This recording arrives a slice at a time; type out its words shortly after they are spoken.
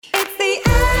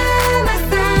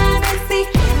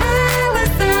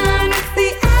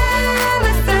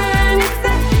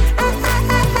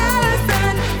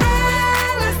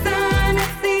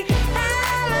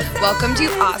Welcome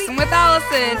to Awesome with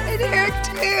Allison and Eric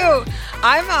too.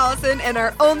 I'm Allison, and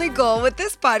our only goal with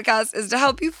this podcast is to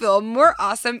help you feel more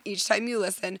awesome each time you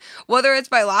listen. Whether it's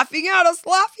by laughing at us,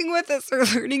 laughing with us, or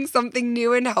learning something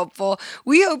new and helpful,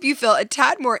 we hope you feel a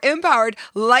tad more empowered,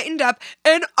 lightened up,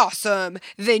 and awesome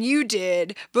than you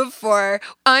did before.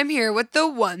 I'm here with the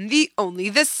one, the only,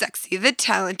 the sexy, the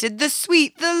talented, the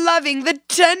sweet, the loving, the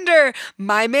tender,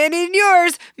 my man and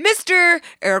yours, Mr.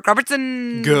 Eric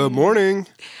Robertson. Good morning.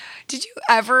 Did you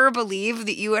ever believe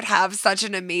that you would have such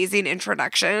an amazing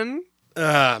introduction?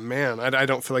 Man, I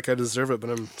don't feel like I deserve it, but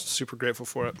I'm super grateful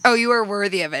for it. Oh, you are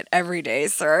worthy of it every day,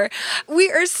 sir. We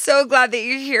are so glad that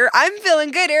you're here. I'm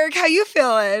feeling good. Eric, how you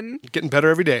feeling? Getting better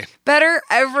every day. Better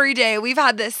every day. We've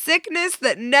had this sickness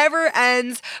that never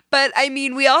ends, but I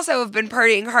mean, we also have been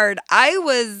partying hard. I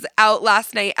was out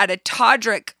last night at a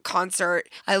Todrick concert.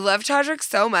 I love Todrick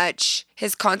so much.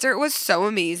 His concert was so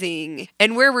amazing.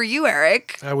 And where were you,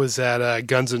 Eric? I was at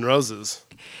Guns N' Roses.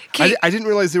 I didn't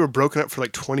realize they were broken up for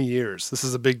like 20 years. This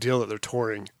is a big deal that they're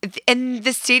touring. And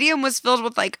the stadium was filled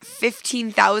with like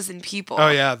 15,000 people. Oh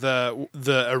yeah,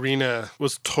 the arena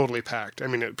was totally packed. I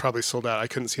mean, it probably sold out. I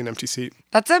couldn't see an empty seat.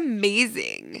 That's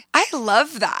amazing. I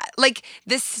love that. Like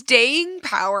the staying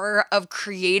power of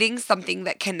creating something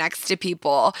that connects to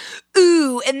people.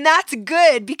 Ooh, and that's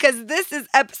good because this is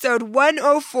episode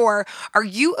 104. Are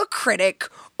you a critic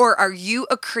or are you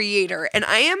a creator? And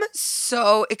I am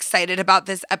so excited about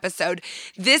this episode.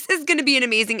 This is going to be an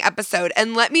amazing episode.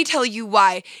 And let me tell you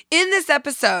why. In this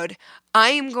episode, I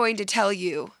am going to tell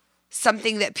you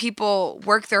something that people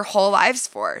work their whole lives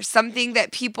for, something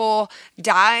that people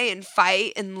die and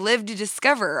fight and live to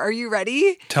discover. Are you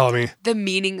ready? Tell me. The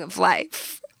meaning of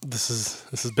life. This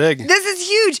is big. This is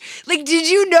huge. Like, did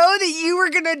you know that you were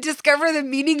going to discover the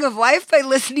meaning of life by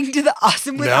listening to the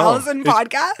Awesome with Allison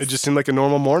podcast? It just seemed like a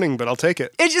normal morning, but I'll take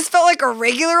it. It just felt like a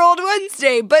regular old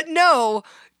Wednesday, but no.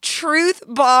 Truth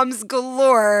bombs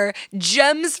galore,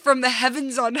 gems from the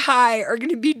heavens on high are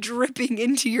going to be dripping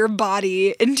into your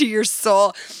body, into your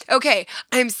soul. Okay,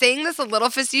 I'm saying this a little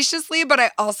facetiously, but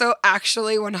I also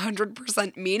actually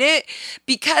 100% mean it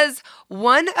because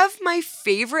one of my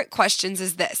favorite questions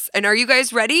is this. And are you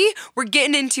guys ready? We're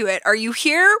getting into it. Are you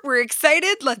here? We're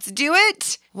excited. Let's do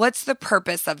it. What's the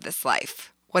purpose of this life?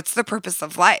 What's the purpose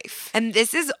of life? And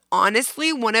this is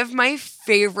honestly one of my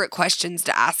favorite questions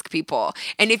to ask people.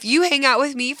 And if you hang out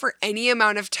with me for any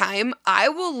amount of time, I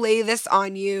will lay this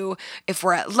on you if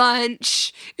we're at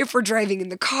lunch, if we're driving in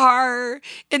the car,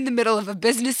 in the middle of a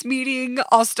business meeting.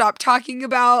 I'll stop talking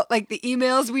about like the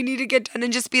emails we need to get done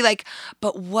and just be like,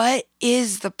 but what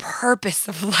is the purpose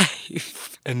of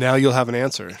life? And now you'll have an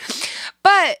answer.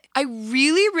 But I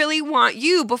really, really want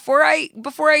you, before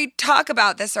I talk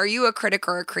about this, are you a critic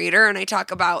or a creator? And I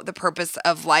talk about the purpose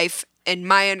of life and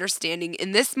my understanding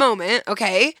in this moment,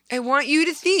 okay? I want you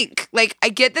to think. Like, I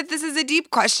get that this is a deep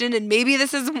question and maybe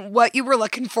this isn't what you were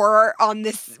looking for on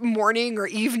this morning or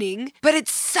evening, but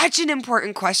it's such an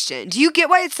important question. Do you get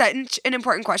why it's such an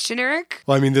important question, Eric?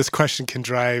 Well, I mean, this question can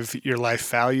drive your life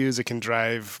values. It can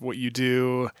drive what you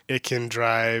do. It can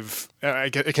drive,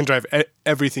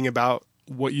 everything about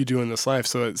what you do in this life.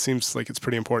 So it seems like it's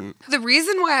pretty important. The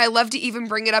reason why I love to even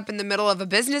bring it up in the middle of a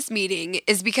business meeting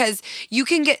is because you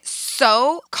can get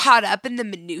so caught up in the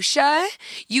minutia.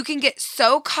 You can get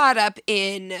so caught up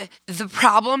in the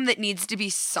problem that needs to be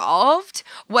solved,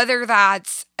 whether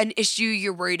that's an issue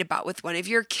you're worried about with one of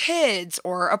your kids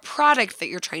or a product that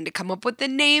you're trying to come up with the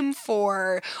name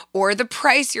for or the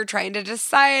price you're trying to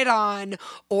decide on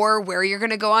or where you're going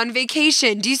to go on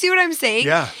vacation. Do you see what I'm saying?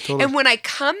 Yeah, totally. And when I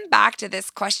come back to this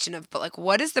question of, but like,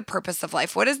 what is the purpose of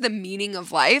life? What is the meaning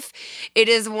of life? It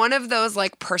is one of those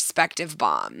like perspective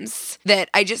bombs that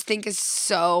I just think is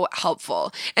so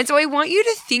helpful. And so I want you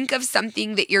to think of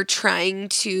something that you're trying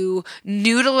to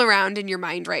noodle around in your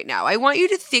mind right now. I want you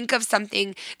to think of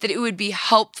something that it would be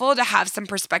helpful to have some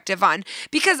perspective on.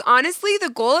 Because honestly, the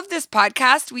goal of this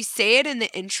podcast, we say it in the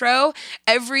intro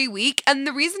every week. And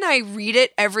the reason I read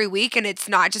it every week, and it's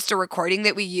not just a recording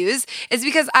that we use, is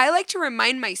because I like to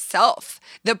remind myself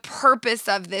the purpose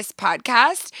of this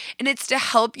podcast. And it's to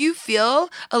help you feel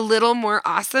a little more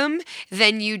awesome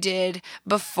than you did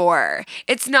before.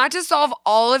 It's not to solve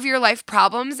all of your life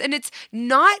problems. And it's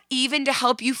not even to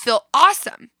help you feel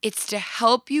awesome. It's to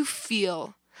help you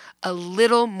feel a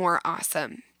little more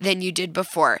awesome than you did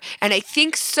before. And I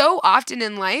think so often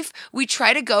in life, we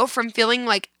try to go from feeling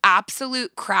like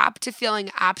absolute crap to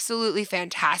feeling absolutely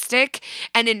fantastic.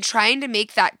 And in trying to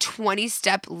make that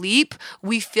 20-step leap,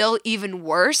 we feel even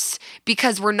worse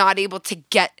because we're not able to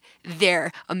get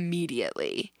there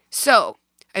immediately. So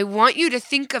I want you to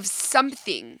think of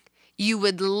something you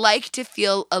would like to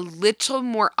feel a little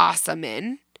more awesome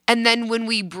in. And then when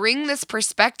we bring this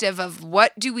perspective of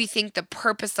what do we think the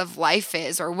purpose of life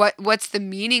is, or what's the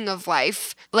meaning of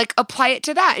life, like apply it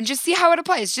to that and just see how it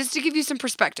applies, just to give you some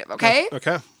perspective, okay?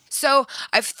 Okay. So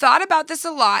I've thought about this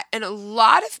a lot, and a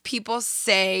lot of people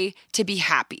say to be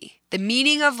happy. The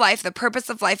meaning of life, the purpose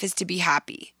of life is to be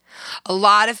happy. A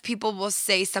lot of people will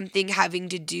say something having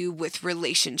to do with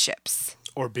relationships.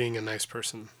 Or being a nice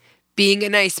person. Being a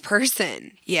nice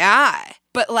person, yeah.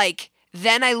 But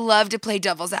then I love to play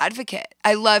devil's advocate.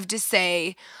 I love to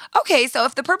say, okay, so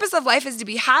if the purpose of life is to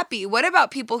be happy, what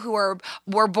about people who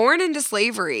were born into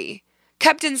slavery,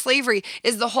 kept in slavery?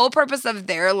 Is the whole purpose of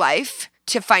their life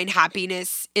to find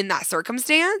happiness in that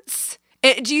circumstance?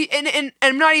 And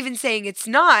I'm not even saying it's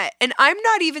not. And I'm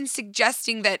not even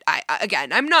suggesting that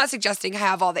I'm not suggesting I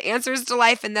have all the answers to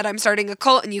life and that I'm starting a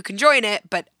cult and you can join it.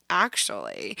 But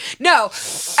actually, no,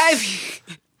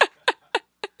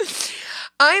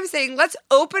 I'm saying let's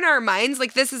open our minds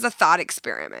like this is a thought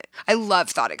experiment. I love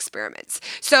thought experiments.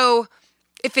 So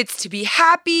if it's to be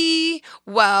happy,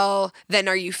 well, then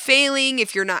are you failing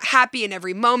if you're not happy in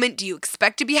every moment? Do you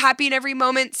expect to be happy in every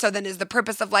moment? So then is the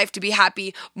purpose of life to be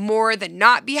happy more than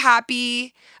not be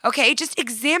happy? Okay, just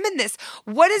examine this.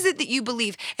 What is it that you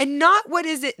believe? And not what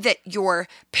is it that your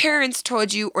parents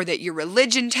told you or that your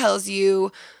religion tells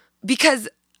you? Because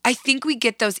I think we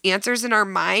get those answers in our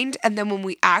mind, and then when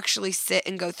we actually sit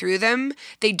and go through them,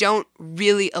 they don't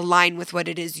really align with what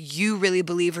it is you really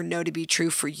believe or know to be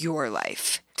true for your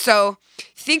life. So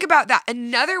think about that.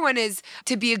 Another one is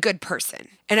to be a good person.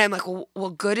 And I'm like,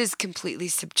 well, good is completely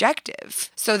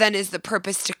subjective. So then is the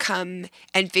purpose to come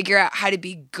and figure out how to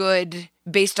be good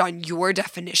based on your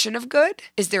definition of good?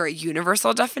 Is there a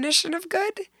universal definition of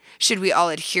good? Should we all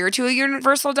adhere to a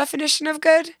universal definition of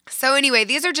good? So anyway,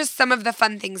 these are just some of the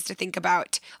fun things to think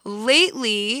about.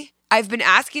 Lately, I've been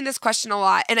asking this question a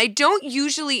lot, and I don't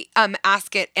usually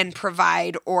ask it and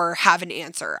provide or have an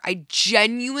answer. I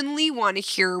genuinely want to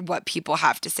hear what people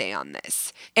have to say on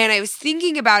this. And I was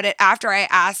thinking about it after I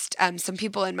asked some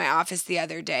people in my office the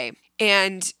other day.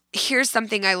 And here's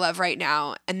something I love right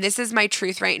now, and this is my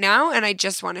truth right now, and I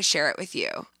just want to share it with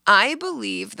you. I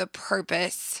believe the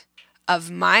purpose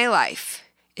of my life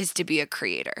is to be a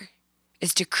creator,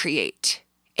 is to create.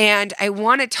 And I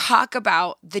want to talk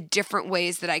about the different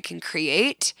ways that I can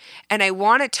create. And I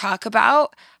want to talk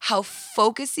about how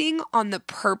focusing on the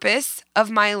purpose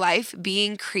of my life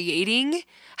being creating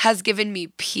has given me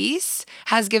peace,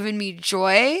 has given me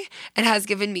joy, and has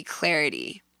given me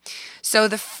clarity. So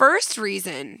the first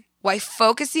reason why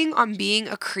focusing on being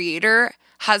a creator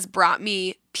has brought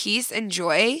me peace and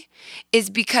joy is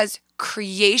because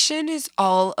creation is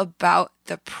all about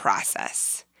the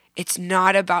process. It's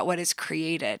not about what is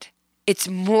created. It's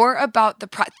more about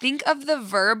think of the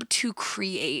verb to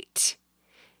create.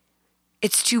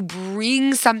 It's to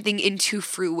bring something into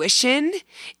fruition.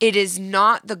 It is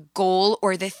not the goal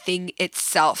or the thing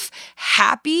itself.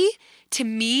 Happy, to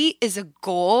me, is a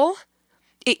goal.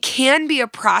 It can be a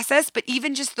process, but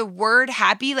even just the word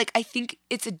happy, I think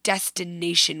it's a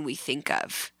destination we think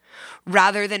of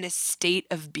rather than a state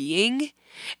of being.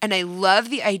 And I love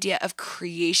the idea of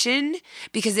creation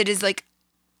because it is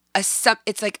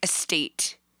it's like a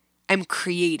state. I'm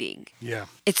creating. Yeah.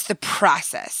 It's the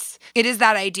process. It is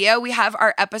that idea. We have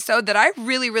our episode that I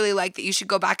really, really like that you should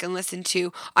go back and listen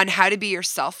to on how to be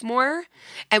yourself more.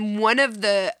 And one of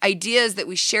the ideas that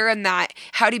we share in that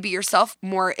how to be yourself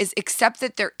more is accept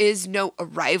that there is no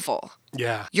arrival.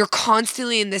 Yeah. You're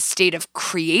constantly in this state of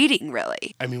creating,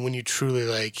 really. I mean, when you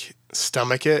truly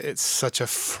stomach it, it's such a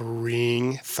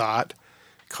freeing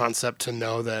concept to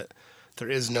know that there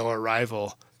is no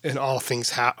arrival and all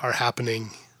things are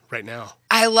happening right now.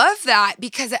 I love that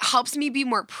because it helps me be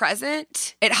more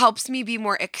present. It helps me be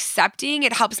more accepting.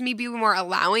 It helps me be more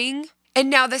allowing. And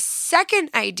now the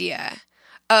second idea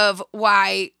of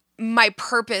why my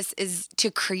purpose is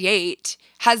to create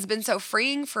has been so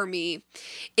freeing for me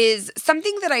is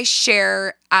something that I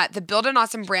share at the Build an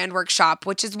Awesome Brand Workshop,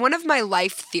 which is one of my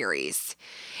life theories.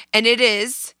 And it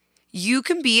is, you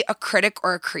can be a critic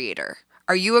or a creator.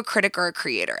 Are you a critic or a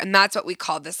creator? And that's what we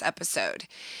call this episode.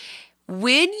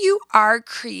 When you are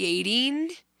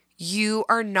creating, you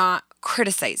are not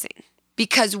criticizing.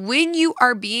 Because when you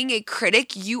are being a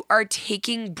critic, you are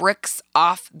taking bricks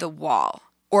off the wall.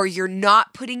 Or you're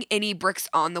not putting any bricks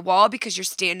on the wall because you're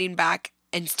standing back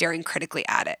and staring critically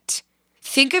at it.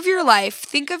 Think of your life,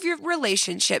 think of your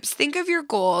relationships, think of your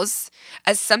goals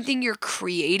as something you're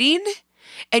creating.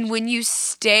 And when you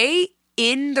stay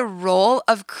in the role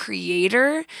of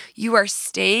creator, you are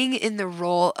staying in the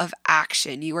role of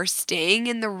action. You are staying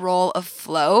in the role of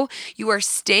flow. You are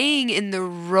staying in the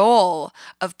role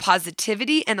of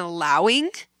positivity and allowing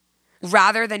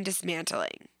rather than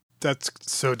dismantling. That's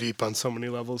so deep on so many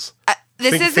levels.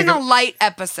 This isn't a light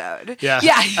episode. Yeah.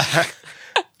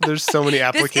 There's so many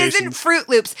applications. This isn't Fruit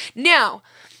Loops. Now,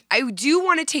 I do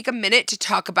want to take a minute to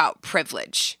talk about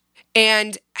privilege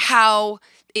and how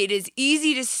it is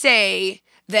easy to say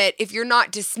that if you're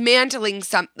dismantling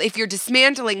something,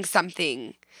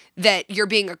 that you're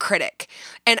being a critic.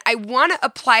 And I want to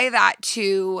apply that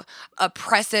to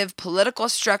oppressive political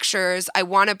structures. I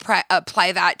want to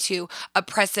apply that to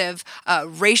oppressive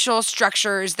racial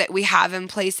structures that we have in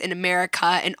place in America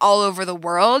and all over the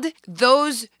world.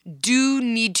 Those do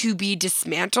need to be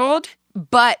dismantled.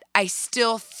 But I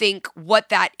still think what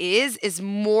that is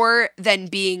more than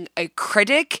being a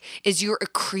critic, is you're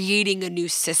creating a new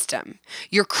system.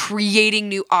 You're creating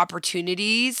new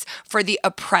opportunities for the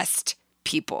oppressed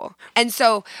people. And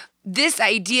so this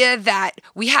idea that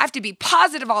we have to be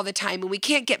positive all the time and we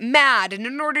can't get mad, and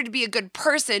in order to be a good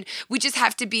person, we just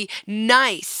have to be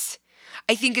nice,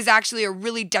 I think is actually a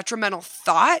really detrimental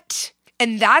thought.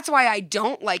 And that's why I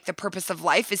don't like the purpose of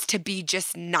life is to be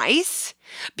just nice,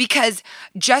 because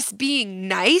just being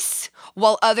nice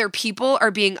while other people are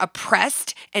being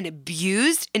oppressed and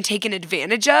abused and taken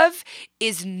advantage of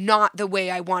is not the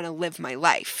way I want to live my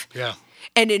life. Yeah.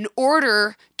 And in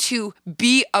order to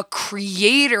be a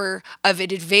creator of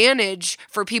an advantage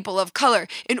for people of color,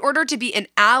 in order to be an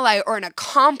ally or an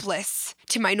accomplice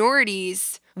to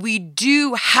minorities, we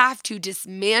do have to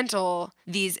dismantle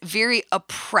these very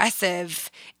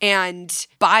oppressive and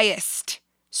biased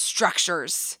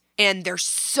structures. And they're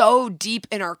so deep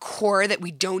in our core that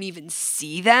we don't even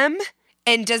see them.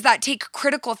 And does that take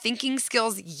critical thinking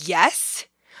skills? Yes.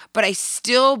 But I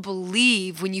still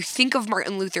believe when you think of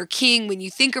Martin Luther King, when you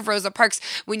think of Rosa Parks,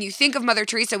 when you think of Mother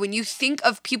Teresa, when you think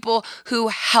of people who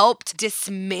helped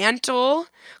dismantle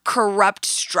corrupt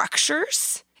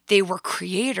structures, they were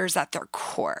creators at their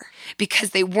core,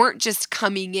 because they weren't just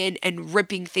coming in and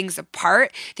ripping things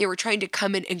apart. They were trying to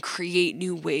come in and create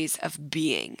new ways of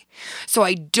being. So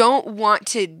I don't want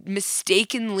to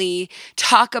mistakenly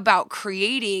talk about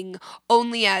creating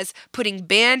only as putting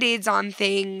Band-Aids on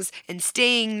things and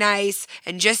staying nice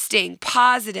and just staying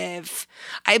positive.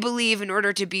 I believe in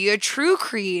order to be a true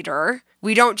creator,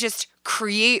 we don't just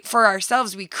create for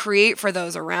ourselves, we create for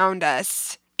those around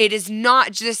us. It is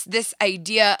not just this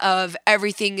idea of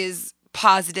everything is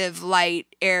positive, light,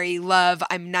 airy, love,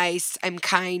 I'm nice, I'm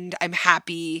kind, I'm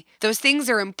happy. Those things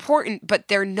are important, but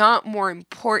they're not more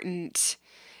important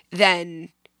than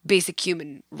basic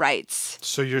human rights.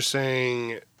 So you're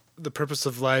saying the purpose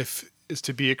of life is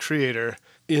to be a creator.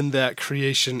 In that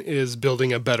creation is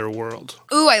building a better world.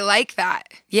 Ooh, I like that.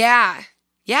 Yeah.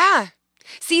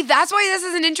 See, that's why this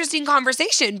is an interesting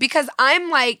conversation, because I'm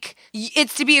like,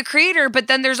 it's to be a creator, but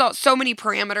then there's so many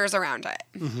parameters around it.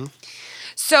 Mm-hmm.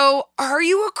 So are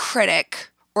you a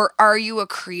critic or are you a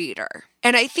creator?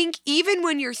 And I think even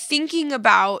when you're thinking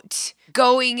about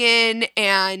going in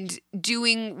and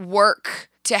doing work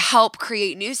to help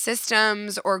create new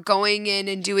systems, or going in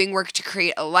and doing work to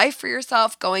create a life for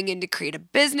yourself, going in to create a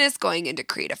business, going in to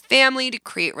create a family, to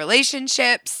create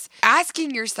relationships,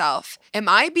 asking yourself, am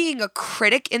I being a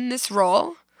critic in this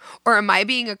role? Or am I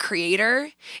being a creator?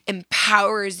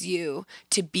 Empowers you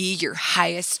to be your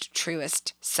highest,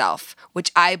 truest self,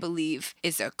 which I believe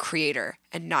is a creator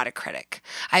and not a critic.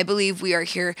 I believe we are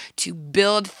here to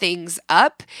build things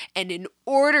up. And in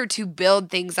order to build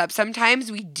things up, sometimes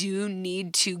we do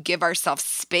need to give ourselves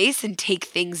space and take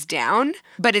things down.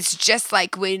 But it's just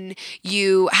like when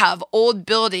you have old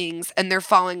buildings and they're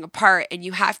falling apart and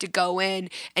you have to go in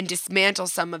and dismantle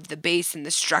some of the base and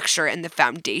the structure and the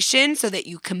foundation so that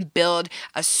you can build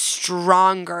a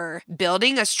stronger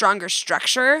building, a stronger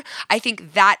structure. I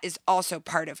think that is also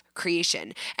part of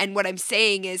creation. And what I'm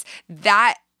saying is that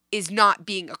is not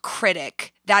being a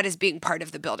critic. That is being part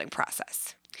of the building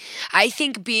process. I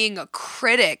think being a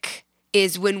critic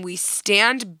is when we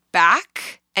stand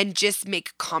back and just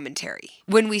make commentary.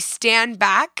 When we stand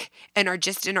back and are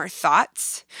just in our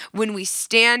thoughts, when we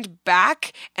stand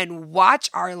back and watch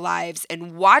our lives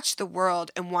and watch the world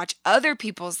and watch other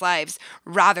people's lives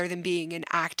rather than being an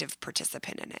active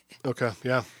participant in it. Okay,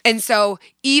 yeah. And so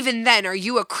even then, are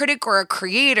you a critic or a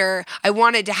creator? I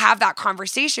wanted to have that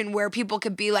conversation where people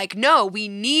could be like, no, we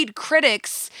need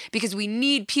critics because we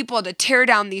need people to tear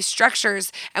down these structures.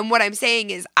 And what I'm saying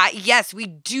is, yes, we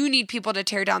do need people to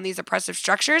tear down these oppressive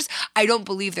structures. structures, I don't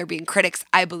believe they're being critics.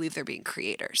 I believe they're being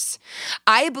creators.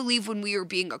 I believe when we are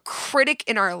being a critic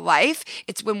in our life,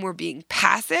 it's when we're being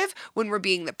passive, when we're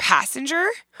being the passenger.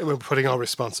 And we're putting all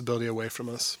responsibility away from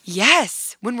us.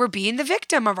 Yes, when we're being the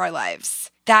victim of our lives.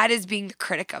 That is being the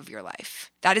critic of your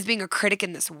life. That is being a critic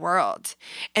in this world.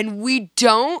 And we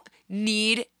don't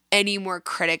need any more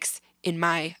critics, in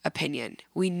my opinion.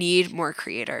 We need more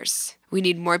creators. We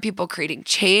need more people creating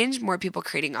change, more people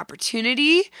creating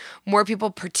opportunity, more people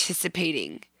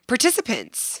participating.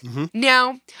 Participants. Mm-hmm.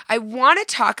 Now, I want to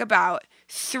talk about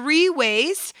 3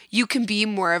 ways you can be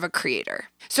more of a creator.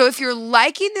 So if you're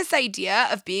liking this idea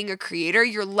of being a creator,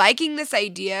 you're liking this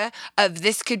idea of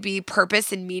this could be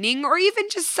purpose and meaning, or even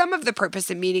just some of the purpose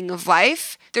and meaning of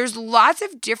life, there's lots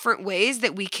of different ways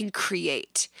that we can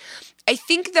create. I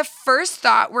think the first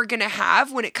thought we're going to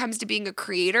have when it comes to being a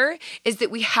creator is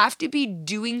that we have to be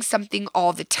doing something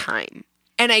all the time.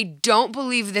 And I don't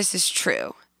believe this is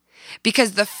true.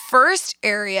 Because the first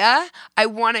area I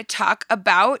want to talk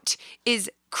about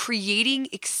is creating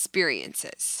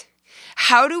experiences.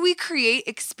 How do we create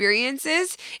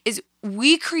experiences? Is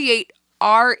we create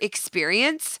our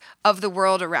experience of the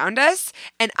world around us.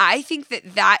 And I think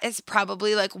that that is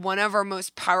probably like one of our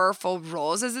most powerful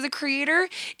roles as a creator,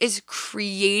 is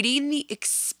creating the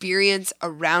experience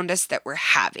around us that we're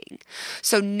having.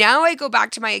 So now I go back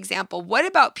to my example. What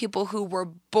about people who were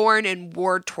born in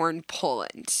war-torn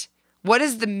Poland? What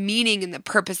is the meaning and the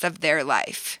purpose of their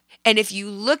life? And if you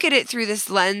look at it through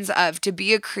this lens of to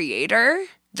be a creator,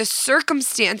 the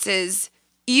circumstances,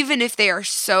 even if they are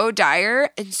so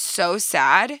dire and so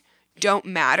sad, don't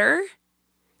matter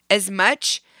as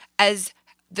much as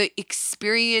the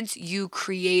experience you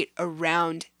create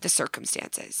around the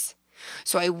circumstances.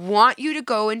 So I want you to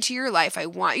go into your life. I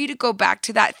want you to go back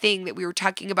to that thing that we were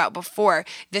talking about before,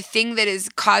 the thing that is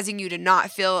causing you to not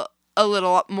feel a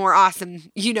little more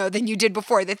awesome, than you did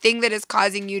before, the thing that is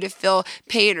causing you to feel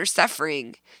pain or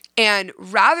suffering. And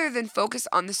rather than focus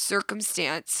on the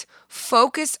circumstance,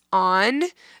 focus on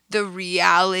the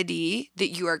reality that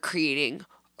you are creating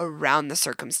around the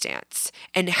circumstance.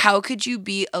 And how could you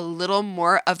be a little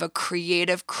more of a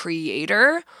creative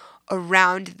creator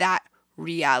around that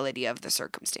reality of the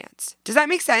circumstance? Does that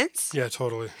make sense? Yeah,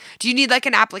 totally. Do you need like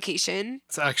an application?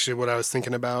 It's actually what I was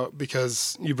thinking about,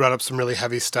 because you brought up some really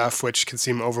heavy stuff, which can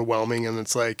seem overwhelming. And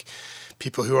it's like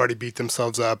people who already beat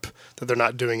themselves up that they're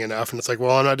not doing enough. And it's like,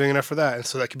 well, I'm not doing enough for that. And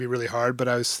so that could be really hard. But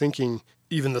I was thinking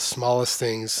even the smallest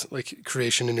things, like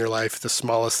creation in your life, the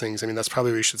smallest things, that's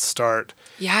probably where you should start.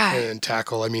 Yeah. And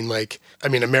tackle. A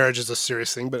marriage is a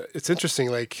serious thing, but it's interesting.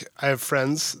 Like I have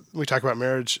friends, we talk about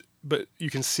marriage, but you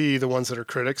can see the ones that are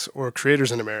critics or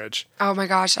creators in a marriage. Oh my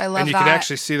gosh, I love that. And you can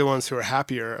actually see the ones who are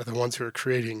happier are the ones who are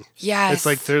creating. Yes. It's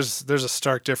like there's a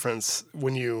stark difference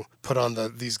when you put on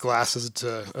these glasses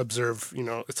to observe.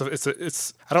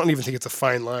 It's I don't even think it's a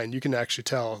fine line. You can actually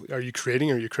tell, are you creating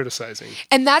or are you criticizing?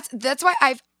 And that's why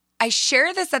I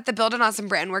share this at the Build an Awesome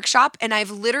Brand workshop, and I've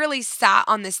literally sat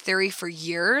on this theory for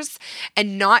years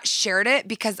and not shared it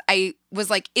because I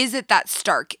was like, is it that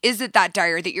stark? Is it that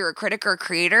dire that you're a critic or a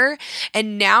creator?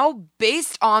 And now,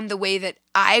 based on the way that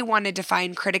I want to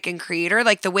define critic and creator,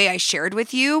 like the way I shared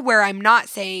with you, where I'm not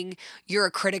saying you're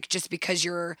a critic just because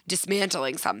you're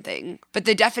dismantling something, but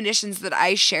the definitions that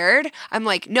I shared, I'm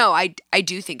like, no, I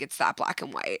do think it's that black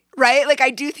and white, right? Like I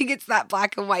do think it's that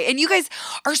black and white. And you guys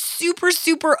are super,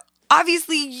 super,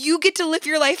 obviously you get to live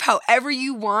your life however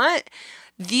you want.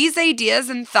 These ideas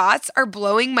and thoughts are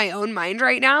blowing my own mind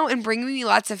right now and bringing me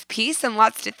lots of peace and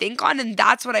lots to think on. And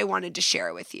that's what I wanted to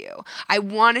share with you. I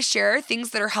want to share things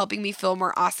that are helping me feel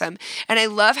more awesome. And I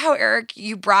love how, Eric,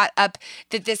 you brought up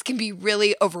that this can be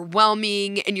really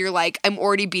overwhelming and you're like, I'm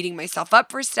already beating myself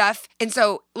up for stuff. And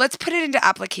so let's put it into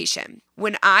application.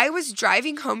 When I was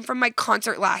driving home from my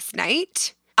concert last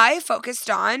night, I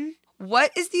focused on what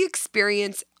is the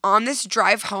experience on this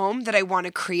drive home that I want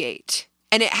to create.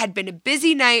 And it had been a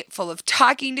busy night full of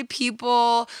talking to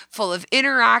people, full of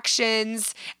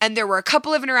interactions. And there were a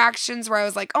couple of interactions where I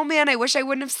was like, oh man, I wish I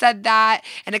wouldn't have said that.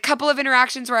 And a couple of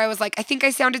interactions where I was like, I think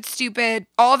I sounded stupid.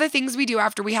 All the things we do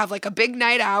after we have like a big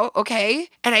night out, okay?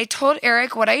 And I told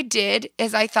Eric what I did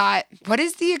is I thought, what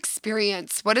is the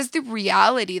experience? What is the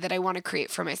reality that I want to create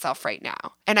for myself right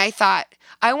now? And I thought,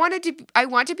 I want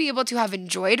to be able to have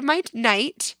enjoyed my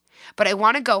night, but I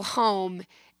want to go home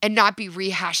and not be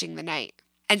rehashing the night.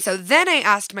 And so then I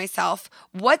asked myself,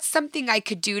 what's something I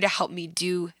could do to help me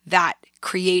do that,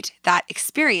 create that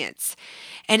experience?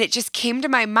 And it just came to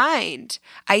my mind.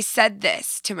 I said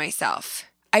this to myself.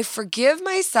 I forgive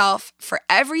myself for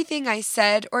everything I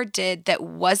said or did that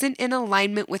wasn't in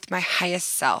alignment with my highest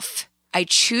self. I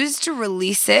choose to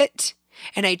release it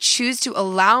and I choose to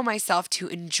allow myself to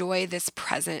enjoy this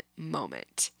present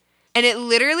moment. And it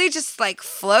literally just like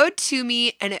flowed to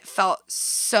me and it felt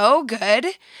so good.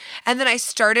 And then I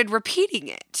started repeating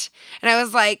it. And I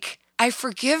was like, I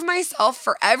forgive myself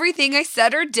for everything I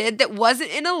said or did that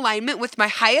wasn't in alignment with my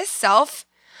highest self.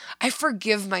 I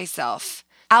forgive myself.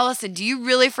 Allison, do you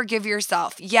really forgive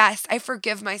yourself? Yes, I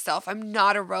forgive myself. I'm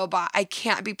not a robot. I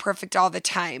can't be perfect all the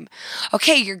time.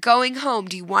 Okay, you're going home.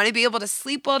 Do you want to be able to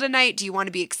sleep well tonight? Do you want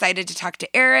to be excited to talk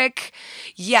to Eric?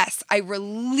 Yes, I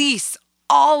release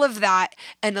all of that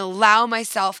and allow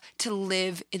myself to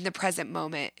live in the present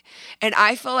moment. And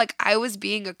I feel like I was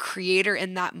being a creator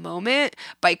in that moment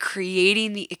by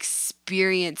creating the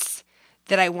experience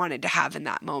that I wanted to have in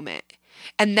that moment.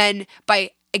 And then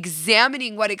by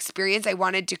examining what experience I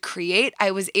wanted to create,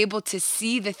 I was able to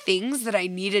see the things that I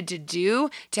needed to do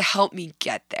to help me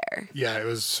get there. Yeah, it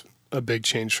was a big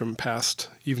change from past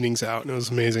evenings out, and it was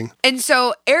amazing. And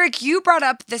so, Eric, you brought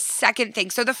up the second thing.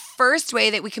 So the first way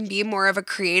that we can be more of a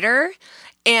creator,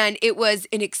 and it was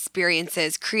in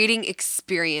experiences, creating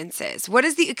experiences. What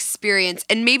is the experience?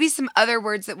 And maybe some other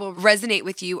words that will resonate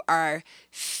with you are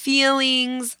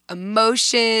feelings,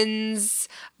 emotions.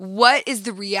 What is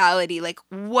the reality? Like,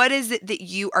 what is it that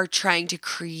you are trying to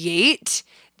create?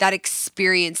 That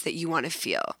experience that you want to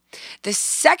feel. The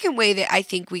second way that I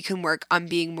think we can work on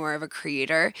being more of a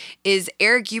creator is,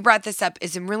 Eric, you brought this up,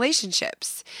 is in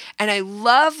relationships. And I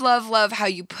love, love, love how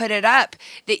you put it up,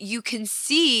 that you can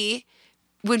see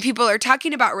when people are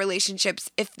talking about relationships,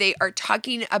 if they are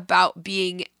talking about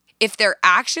being, if their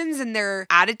actions and their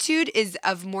attitude is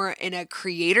of more in a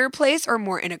creator place or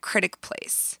more in a critic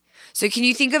place. So can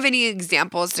you think of any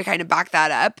examples to kind of back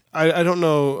that up? I don't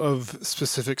know of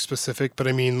specific, but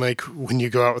I mean, like when you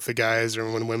go out with the guys or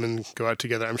when women go out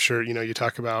together, I'm sure, you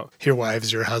talk about your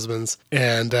wives, your husbands,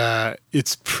 and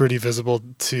it's pretty visible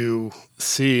to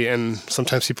see. And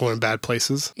sometimes people are in bad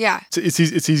places. Yeah. It's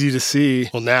easy to see,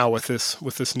 well, now with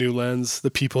this new lens,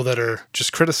 the people that are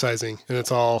just criticizing, and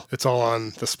it's all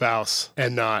on the spouse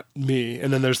and not me.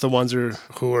 And then there's the ones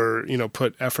who are,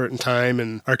 put effort and time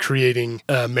and are creating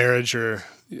a marriage or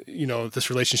this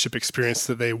relationship experience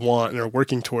that they want and are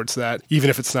working towards that, even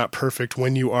if it's not perfect.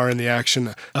 When you are in the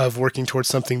action of working towards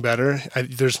something better,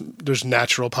 there's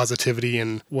natural positivity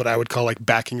and what I would call like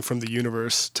backing from the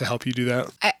universe to help you do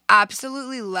that. I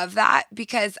absolutely love that,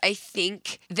 because I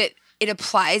think that it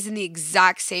applies in the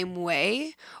exact same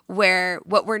way, where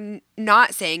what we're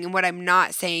not saying and what I'm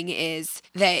not saying is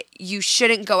that you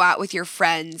shouldn't go out with your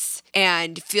friends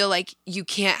and feel like you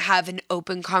can't have an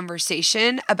open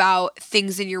conversation about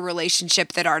things in your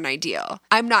relationship that aren't ideal.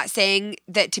 I'm not saying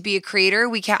that to be a creator,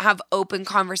 we can't have open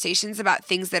conversations about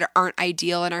things that aren't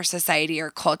ideal in our society or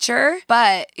culture.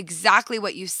 But exactly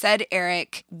what you said,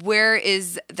 Eric, where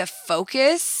is the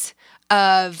focus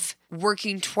of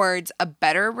working towards a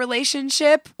better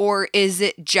relationship, or is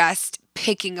it just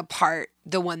picking apart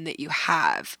the one that you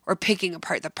have or picking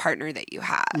apart the partner that you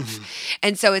have? Mm-hmm.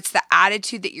 And so it's the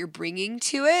attitude that you're bringing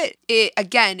to it.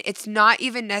 Again, it's not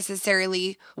even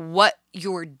necessarily what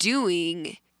you're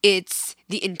doing. It's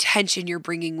the intention you're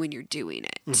bringing when you're doing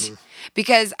it. Mm-hmm.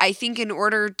 Because I think in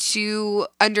order to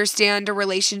understand a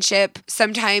relationship,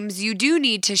 sometimes you do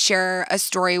need to share a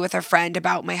story with a friend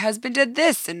about, my husband did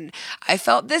this and I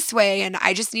felt this way and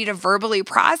I just need to verbally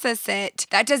process it.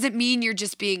 That doesn't mean you're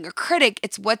just being a critic.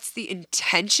 It's what's the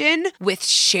intention with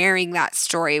sharing that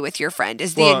story with your friend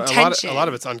is the intention. A lot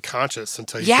of it's unconscious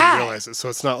until you can realize it. So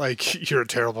it's not like you're a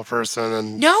terrible person.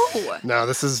 And no,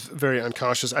 this is very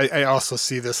unconscious. I also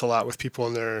see this a lot with people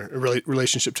in their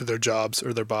relationship to their jobs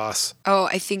or their boss. Oh,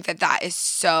 I think that is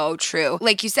so true.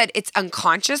 Like you said, it's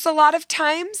unconscious a lot of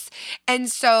times. And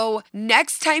so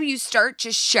next time you start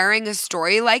just sharing a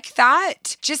story like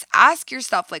that, just ask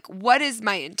yourself, like, what is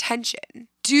my intention?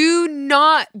 Do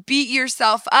not beat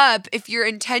yourself up if your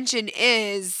intention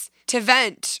is to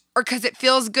vent or because it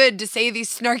feels good to say these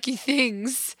snarky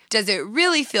things. Does it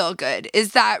really feel good?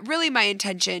 Is that really my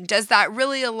intention? Does that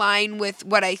really align with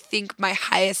what I think my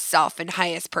highest self and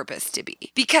highest purpose to be?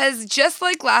 Because just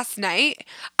like last night,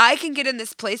 I can get in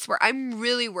this place where I'm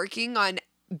really working on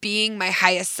being my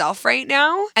highest self right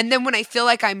now. And then when I feel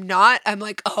like I'm not, I'm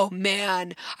like, oh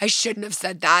man, I shouldn't have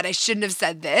said that. I shouldn't have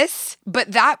said this.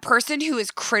 But that person who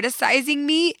is criticizing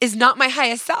me is not my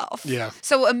highest self. Yeah.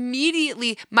 So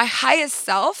immediately my highest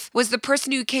self was the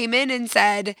person who came in and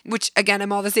said, which again,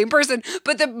 I'm all the same person,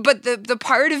 but the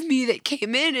part of me that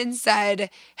came in and said,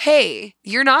 hey,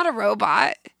 you're not a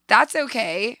robot. That's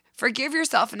okay. Forgive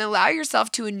yourself and allow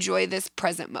yourself to enjoy this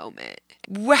present moment.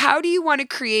 How do you want to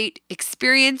create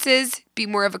experiences? Be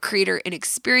more of a creator in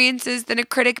experiences than a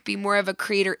critic. Be more of a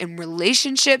creator in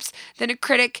relationships than a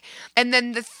critic. And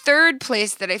then the third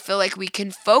place that I feel like we can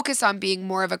focus on being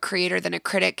more of a creator than a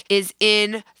critic is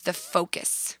in the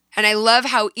focus. And I love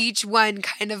how each one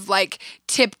kind of like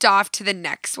tipped off to the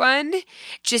next one,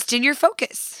 just in your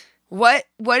focus. What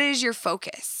is your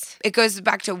focus? It goes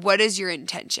back to what is your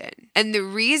intention? And the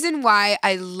reason why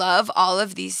I love all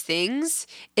of these things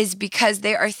is because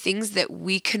they are things that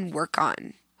we can work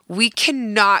on. We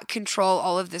cannot control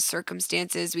all of the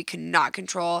circumstances. We cannot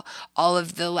control all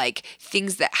of the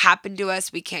things that happen to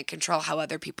us. We can't control how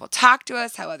other people talk to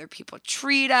us, how other people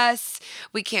treat us.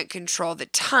 We can't control the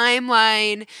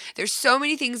timeline. There's so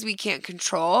many things we can't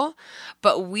control,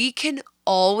 but we can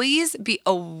always be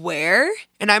aware,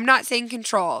 and I'm not saying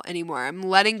control anymore. I'm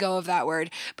letting go of that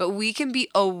word, but we can be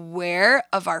aware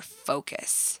of our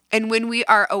focus. And when we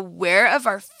are aware of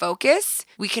our focus,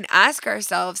 we can ask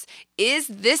ourselves, is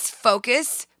this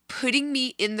focus putting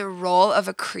me in the role of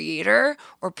a creator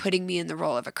or putting me in the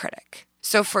role of a critic?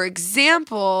 So for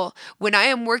example, when I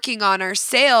am working on our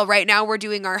sale, right now we're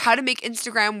doing our How to Make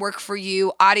Instagram Work For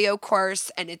You audio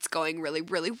course, and it's going really,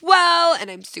 really well,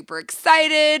 and I'm super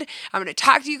excited. I'm going to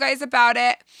talk to you guys about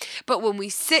it. But when we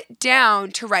sit down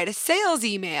to write a sales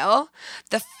email,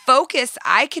 the focus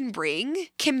I can bring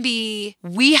can be,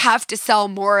 we have to sell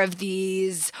more of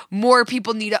these, more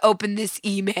people need to open this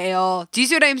email. Do you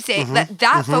see what I'm saying?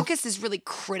 That focus is really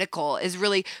critical, is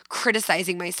really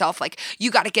criticizing myself. Like,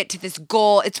 you got to get to this goal.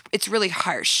 It's really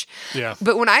harsh. Yeah.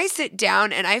 But when I sit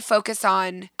down and I focus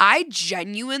on, I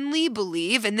genuinely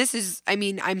believe, and this is,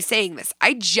 I'm saying this,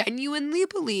 I genuinely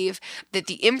believe that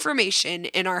the information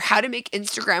in our How to Make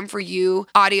Instagram For You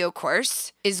audio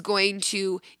course is going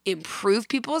to improve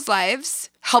people's lives,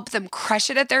 help them crush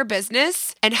it at their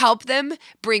business, and help them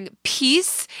bring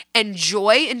peace and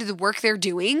joy into the work they're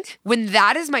doing. When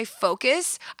that is my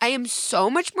focus, I am so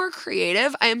much more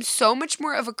creative. I am so much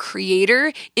more of a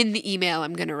creator in the email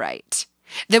I'm going to write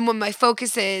than when my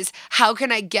focus is, how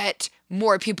can I get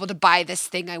more people to buy this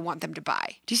thing I want them to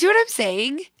buy? Do you see what I'm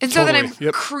saying? And so Totally. then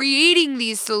I'm creating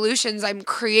these solutions. I'm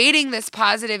creating this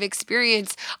positive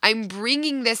experience. I'm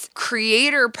bringing this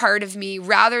creator part of me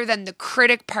rather than the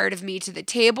critic part of me to the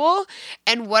table.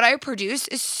 And what I produce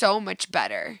is so much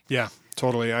better. Yeah,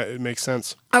 totally. It makes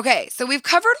sense. Okay, so we've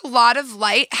covered a lot of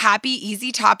light, happy,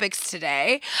 easy topics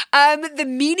today. The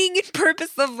meaning and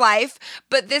purpose of life,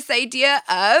 but this idea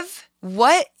of,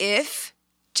 what if,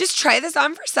 just try this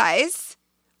on for size.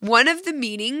 One of the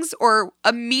meanings, or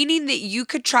a meaning that you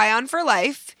could try on for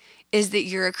life, is that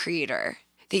you're a creator,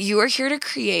 that you are here to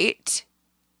create,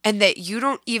 and that you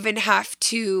don't even have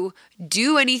to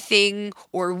do anything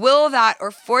or will that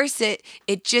or force it.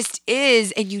 It just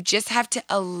is, and you just have to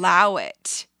allow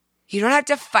it. You don't have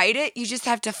to fight it. You just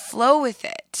have to flow with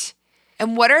it.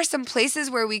 And what are some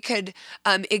places where we could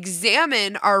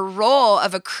examine our role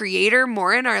of a creator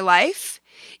more in our life?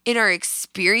 In our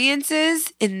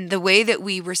experiences, in the way that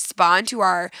we respond to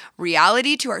our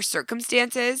reality, to our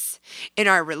circumstances, in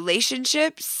our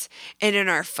relationships, and in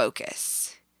our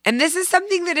focus. And this is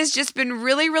something that has just been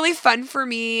really, really fun for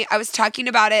me. I was talking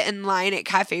about it in line at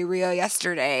Cafe Rio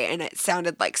yesterday, and it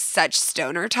sounded like such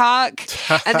stoner talk.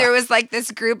 And there was this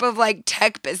group of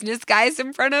tech business guys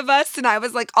in front of us, and I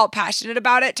was all passionate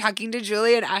about it, talking to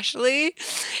Julie and Ashley,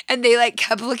 and they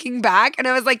kept looking back, and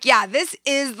I was like, yeah, this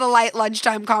is the light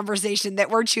lunchtime conversation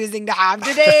that we're choosing to have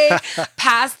today,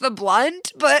 past the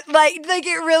blunt, but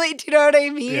it really, do you know what I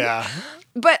mean? Yeah.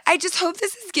 But I just hope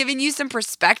this has given you some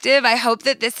perspective. I hope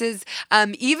that this is,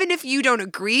 even if you don't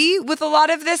agree with a lot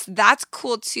of this, that's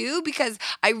cool too, because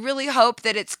I really hope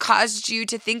that it's caused you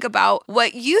to think about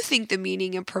what you think the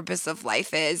meaning and purpose of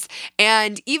life is.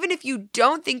 And even if you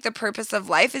don't think the purpose of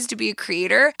life is to be a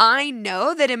creator, I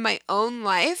know that in my own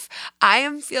life, I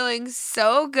am feeling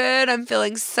so good. I'm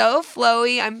feeling so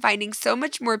flowy. I'm finding so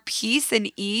much more peace and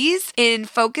ease in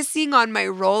focusing on my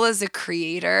role as a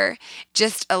creator,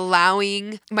 just allowing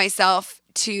myself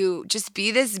to just be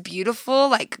this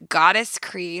beautiful goddess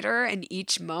creator in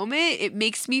each moment. It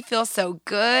makes me feel so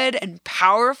good and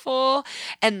powerful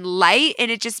and light, and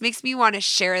it just makes me want to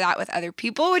share that with other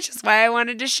people, which is why I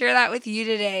wanted to share that with you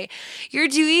today. You're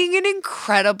doing an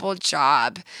incredible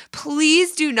job.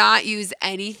 Please do not use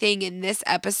anything in this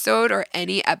episode or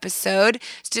any episode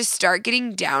to start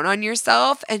getting down on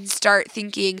yourself and start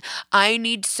thinking, I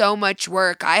need so much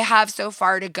work. I have so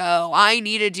far to go. I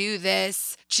need to do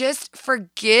this. Just forget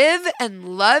forgive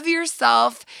and love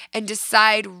yourself and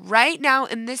decide right now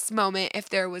in this moment if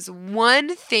there was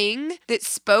one thing that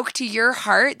spoke to your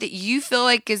heart that you feel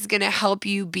like is going to help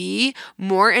you be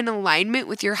more in alignment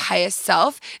with your highest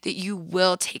self, that you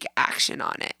will take action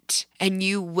on it. And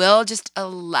you will just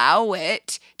allow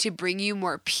it to bring you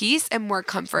more peace and more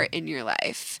comfort in your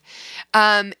life.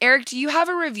 Eric, do you have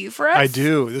a review for us? I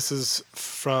do. This is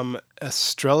from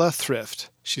Estrella Thrift.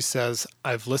 She says,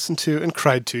 I've listened to and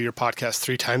cried to your podcast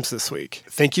 3 times this week.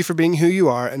 Thank you for being who you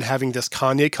are and having this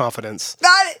Kanye confidence.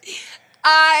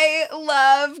 I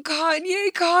love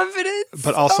Kanye confidence.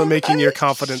 But also making your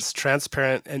confidence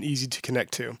transparent and easy to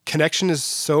connect to. Connection is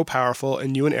so powerful,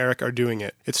 and you and Eric are doing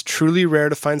it. It's truly rare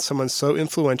to find someone so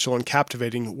influential and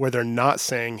captivating where they're not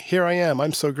saying, here I am,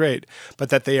 I'm so great, but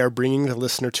that they are bringing the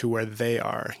listener to where they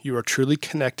are. You are truly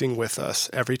connecting with us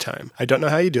every time. I don't know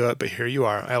how you do it, but here you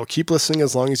are. I will keep listening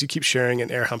as long as you keep sharing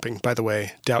and air humping. By the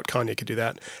way, doubt Kanye could do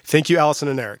that. Thank you, Allison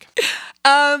and Eric.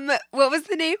 What was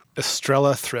the name?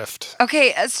 Estrella Thrift.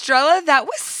 Okay, Estrella, that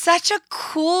was such a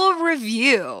cool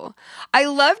review. I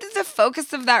loved the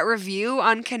focus of that review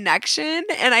on connection,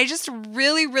 and I just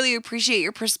really, really appreciate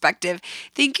your perspective.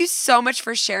 Thank you so much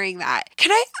for sharing that.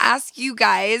 Can I ask you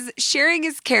guys, sharing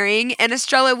is caring, and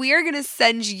Estrella, we are going to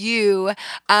send you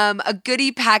a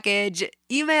goodie package.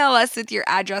 Email us with your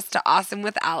address to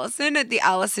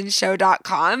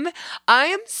awesomewithallison@theallisonshow.com. I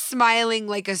am smiling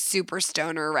like a super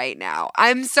stoner right now.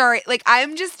 I'm sorry.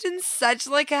 I'm just in such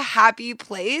a happy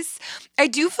place. I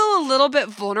do feel a little bit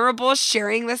vulnerable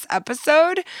sharing this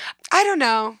episode. I don't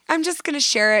know. I'm just going to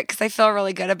share it because I feel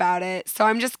really good about it. So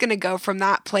I'm just going to go from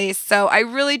that place. So I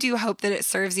really do hope that it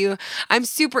serves you. I'm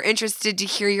super interested to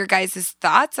hear your guys'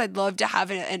 thoughts. I'd love to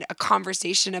have a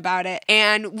conversation about it.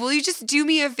 And will you just do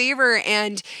me a favor?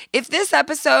 And if this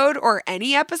episode or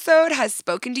any episode has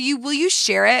spoken to you, will you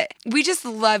share it? We just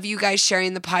love you guys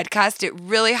sharing the podcast. It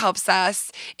really helps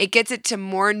us. It gets it to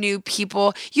more new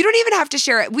people. You don't even have to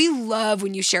share it. We love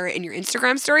when you share it in your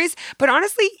Instagram stories. But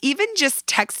honestly, even just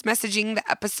text messaging the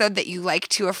episode that you like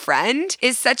to a friend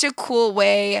is such a cool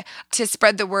way to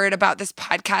spread the word about this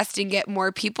podcast and get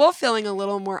more people feeling a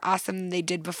little more awesome than they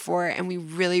did before. And we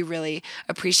really, really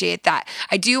appreciate that.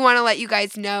 I do want to let you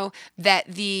guys know that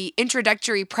the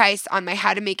introductory price on my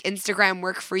How to Make Instagram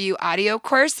Work For You audio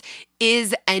course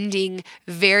is ending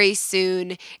very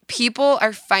soon. People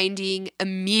are finding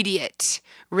immediate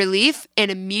relief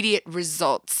and immediate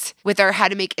results with our How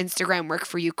to Make Instagram Work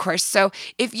For You course. So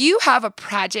if you have a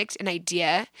project, an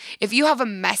idea, if you have a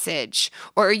message,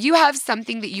 or you have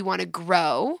something that you want to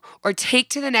grow or take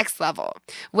to the next level,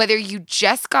 whether you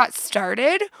just got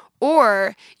started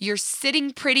or you're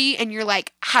sitting pretty and you're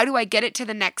like, how do I get it to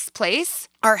the next place?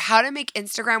 Our How to Make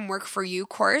Instagram Work For You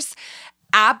course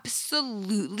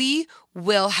absolutely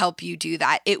will help you do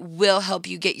that. It will help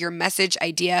you get your message,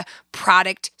 idea,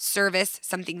 product, service,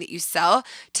 something that you sell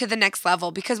to the next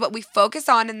level. Because what we focus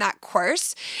on in that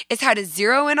course is how to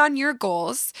zero in on your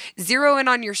goals, zero in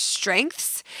on your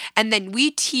strengths, and then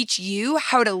we teach you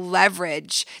how to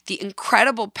leverage the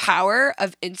incredible power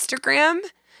of Instagram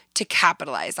to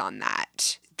capitalize on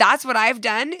that. That's what I've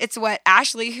done. It's what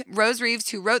Ashley Rose Reeves,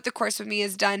 who wrote the course with me,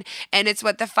 has done. And it's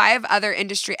what the 5 other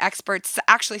industry experts,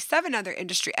 actually 7 other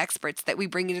industry experts that we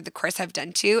bring into the course have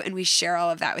done too. And we share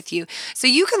all of that with you. So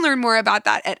you can learn more about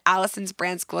that at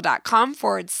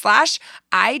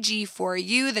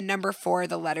AllisonsBrandSchool.com/IG4U, the number 4,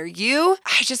 the letter U.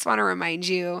 I just want to remind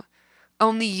you,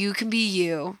 only you can be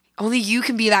you. Only you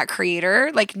can be that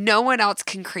creator. No one else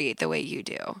can create the way you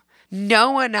do.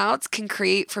 No one else can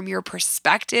create from your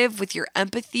perspective, with your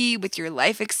empathy, with your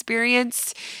life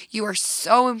experience. You are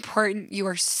so important. You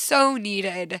are so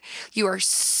needed. You are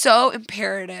so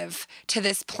imperative to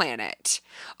this planet.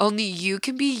 Only you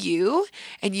can be you,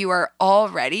 and you are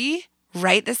already,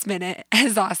 right this minute,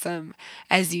 as awesome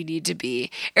as you need to be.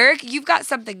 Eric, you've got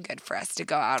something good for us to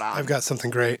go out on. I've got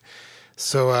something great.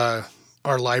 So,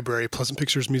 our library, Pleasant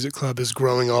Pictures Music Club, is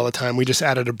growing all the time. We just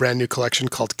added a brand new collection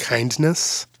called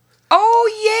Kindness. Oh,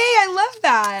 yay. I love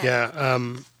that. Yeah.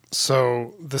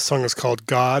 So this song is called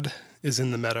God is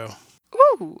in the Meadow.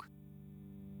 Ooh.